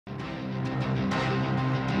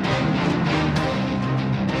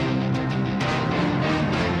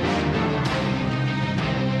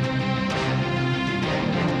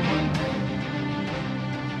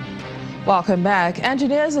Welcome back.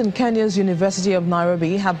 Engineers in Kenya's University of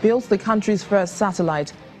Nairobi have built the country's first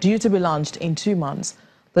satellite, due to be launched in 2 months.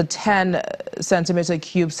 The 10-centimeter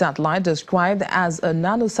cube satellite, described as a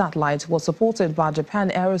nanosatellite, was supported by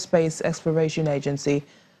Japan Aerospace Exploration Agency.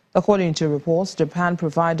 According to reports, Japan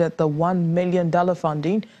provided the $1 million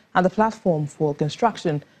funding and the platform for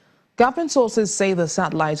construction. Government sources say the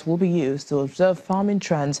satellite will be used to observe farming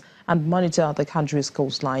trends and monitor the country's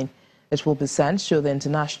coastline. It will be sent to the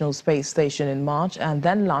International Space Station in March and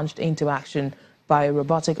then launched into action by a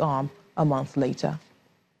robotic arm a month later.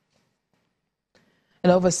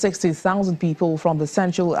 And over 60,000 people from the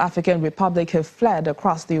Central African Republic have fled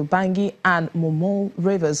across the Ubangi and Momo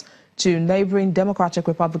rivers to neighboring Democratic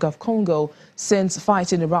Republic of Congo since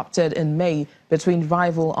fighting erupted in May between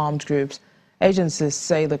rival armed groups. Agencies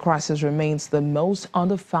say the crisis remains the most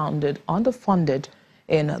underfunded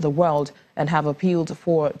in the world and have appealed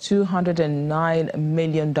for $209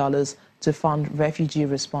 million to fund refugee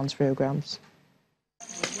response programs.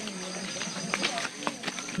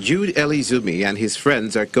 Jude Elizumi and his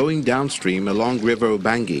friends are going downstream along River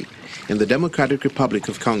Ubangi in the Democratic Republic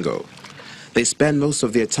of Congo. They spend most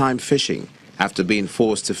of their time fishing after being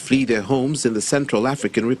forced to flee their homes in the Central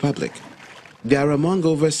African Republic. They are among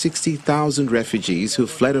over 60,000 refugees who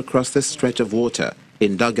fled across this stretch of water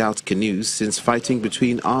in dugout canoes since fighting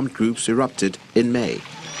between armed groups erupted in May.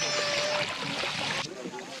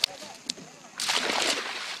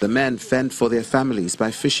 The men fend for their families by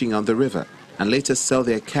fishing on the river and later sell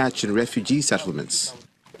their catch in refugee settlements.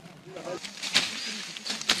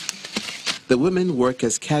 The women work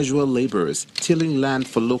as casual laborers, tilling land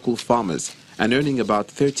for local farmers and earning about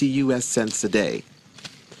 30 US cents a day.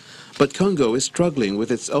 But Congo is struggling with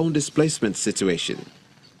its own displacement situation.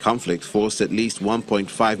 Conflict forced at least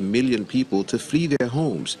 1.5 million people to flee their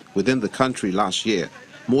homes within the country last year,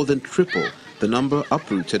 more than triple the number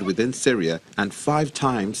uprooted within Syria and 5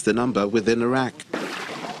 times the number within Iraq.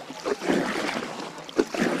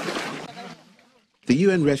 The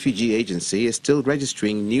UN Refugee Agency is still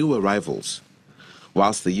registering new arrivals.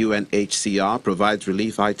 Whilst the UNHCR provides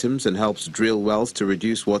relief items and helps drill wells to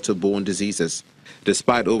reduce waterborne diseases,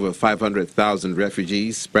 despite over 500,000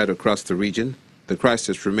 refugees spread across the region, the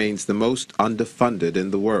crisis remains the most underfunded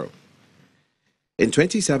in the world. In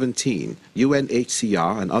 2017,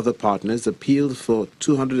 UNHCR and other partners appealed for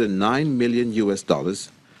 $209 million US,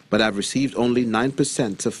 but have received only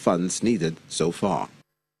 9% of funds needed so far.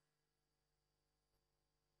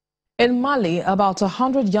 In Mali, about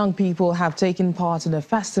 100 young people have taken part in a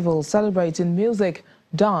festival celebrating music,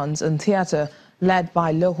 dance and theatre led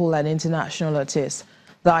by local and international artists.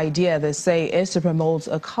 The idea, they say, is to promote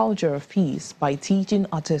a culture of peace by teaching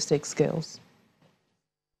artistic skills.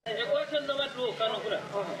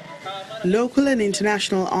 Local and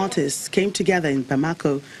international artists came together in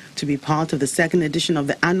Bamako to be part of the second edition of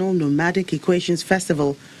the annual Nomadic Equations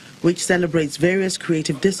Festival, which celebrates various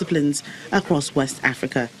creative disciplines across West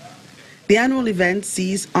Africa. The annual event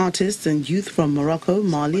sees artists and youth from Morocco,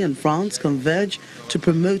 Mali and France converge to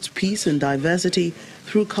promote peace and diversity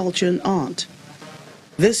through culture and art.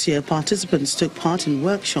 This year, participants took part in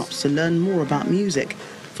workshops to learn more about music,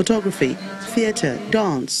 photography, theatre,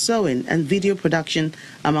 dance, sewing and video production,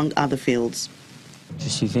 among other fields.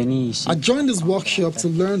 I joined this workshop to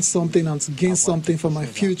learn something and to gain something for my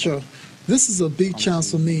future. This is a big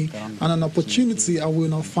chance for me and an opportunity I will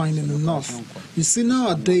not find enough. You see,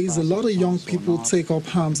 nowadays, a lot of young people take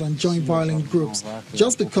up arms and join violent groups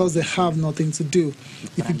just because they have nothing to do.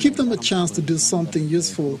 If you give them a chance to do something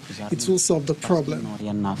useful, it will solve the problem.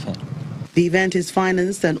 The event is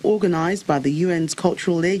financed and organized by the UN's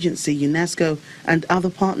cultural agency, UNESCO, and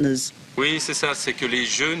other partners. Yes,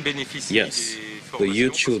 the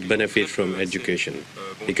youth should benefit from education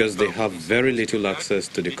because they have very little access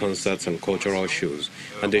to the concerts and cultural shows,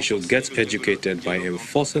 and they should get educated by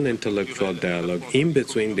enforcing intellectual dialogue in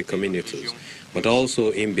between the communities, but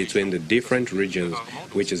also in between the different regions,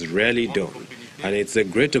 which is rarely done. And it's a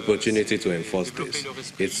great opportunity to enforce this.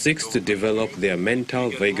 It seeks to develop their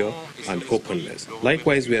mental vigor and openness.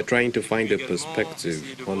 Likewise, we are trying to find a perspective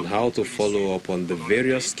on how to follow up on the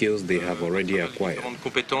various skills they have already acquired.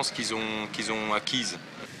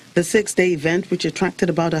 The 6-day event, which attracted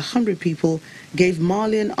about 100 people, gave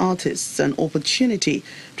Malian artists an opportunity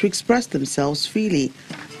to express themselves freely,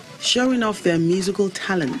 showing off their musical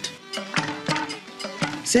talent.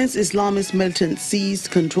 Since Islamist militants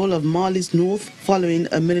seized control of Mali's north following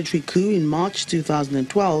a military coup in March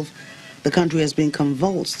 2012, the country has been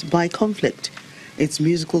convulsed by conflict. Its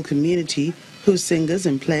musical community, whose singers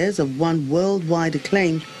and players have won worldwide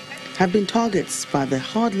acclaim, have been targets by the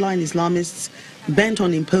hardline Islamists bent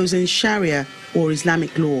on imposing Sharia or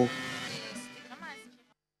Islamic law.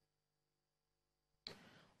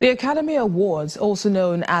 The Academy Awards, also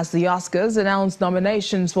known as the Oscars, announced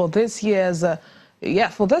nominations for this year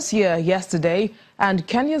yesterday, and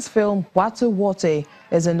Kenya's film Watu Wote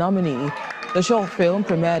is a nominee. The short film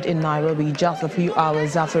premiered in Nairobi just a few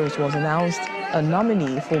hours after it was announced a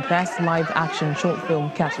nominee for Best Live Action Short Film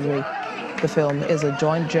category. The film is a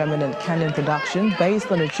joint German and Kenyan production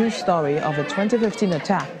based on a true story of a 2015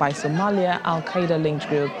 attack by Somalia Al-Qaeda-linked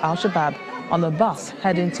group Al-Shabaab on a bus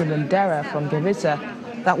heading to Mandera from Garissa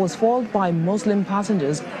that was foiled by Muslim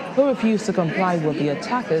passengers who refused to comply with the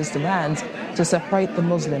attackers' demands to separate the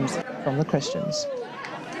Muslims from the Christians.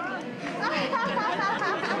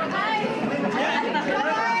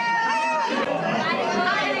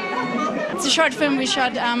 It's a short film we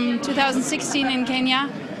shot 2016 in Kenya,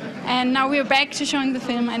 and now we're back to showing the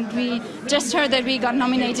film, and we just heard that we got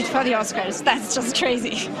nominated for the Oscars. That's just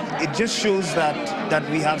crazy. It just shows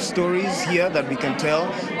that we have stories here that we can tell,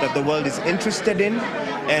 that the world is interested in,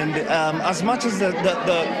 and as much as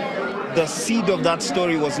the seed of that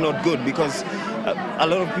story was not good, because a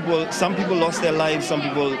lot of people, some people lost their lives, some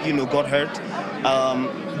people, got hurt,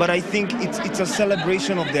 but I think it's a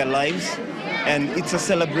celebration of their lives, and it's a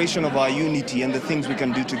celebration of our unity and the things we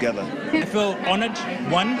can do together. I feel honored,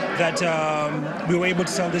 one, that we were able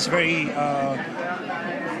to tell this very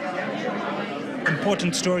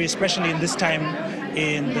important story, especially in this time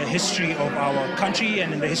in the history of our country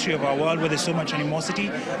and in the history of our world, where there's so much animosity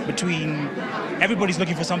between, everybody's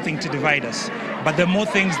looking for something to divide us. But there are more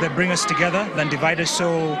things that bring us together than divide us.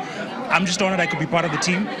 So I'm just honored I could be part of the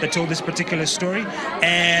team that told this particular story,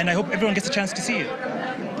 and I hope everyone gets a chance to see it.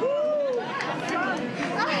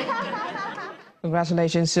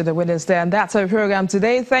 Congratulations to the winners there. And that's our program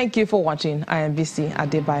today. Thank you for watching. I am Bisi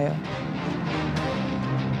Adebayo.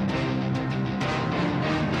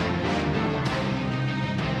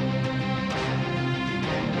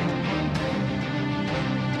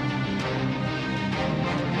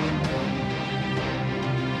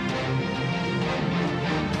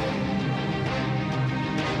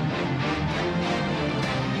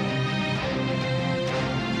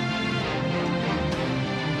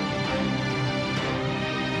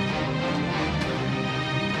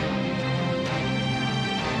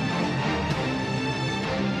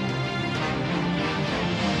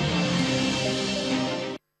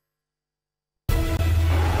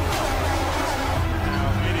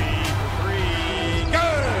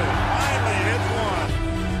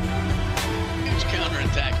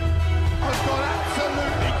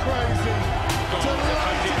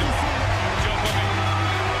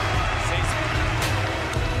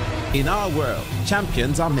 In our world,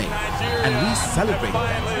 champions are made, and we celebrate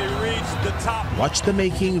them. Watch the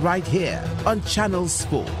making right here on Channels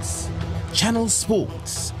Sports. Channels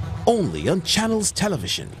Sports, only on Channels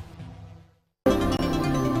Television.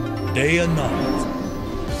 Day and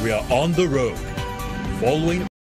night, we are on the road, following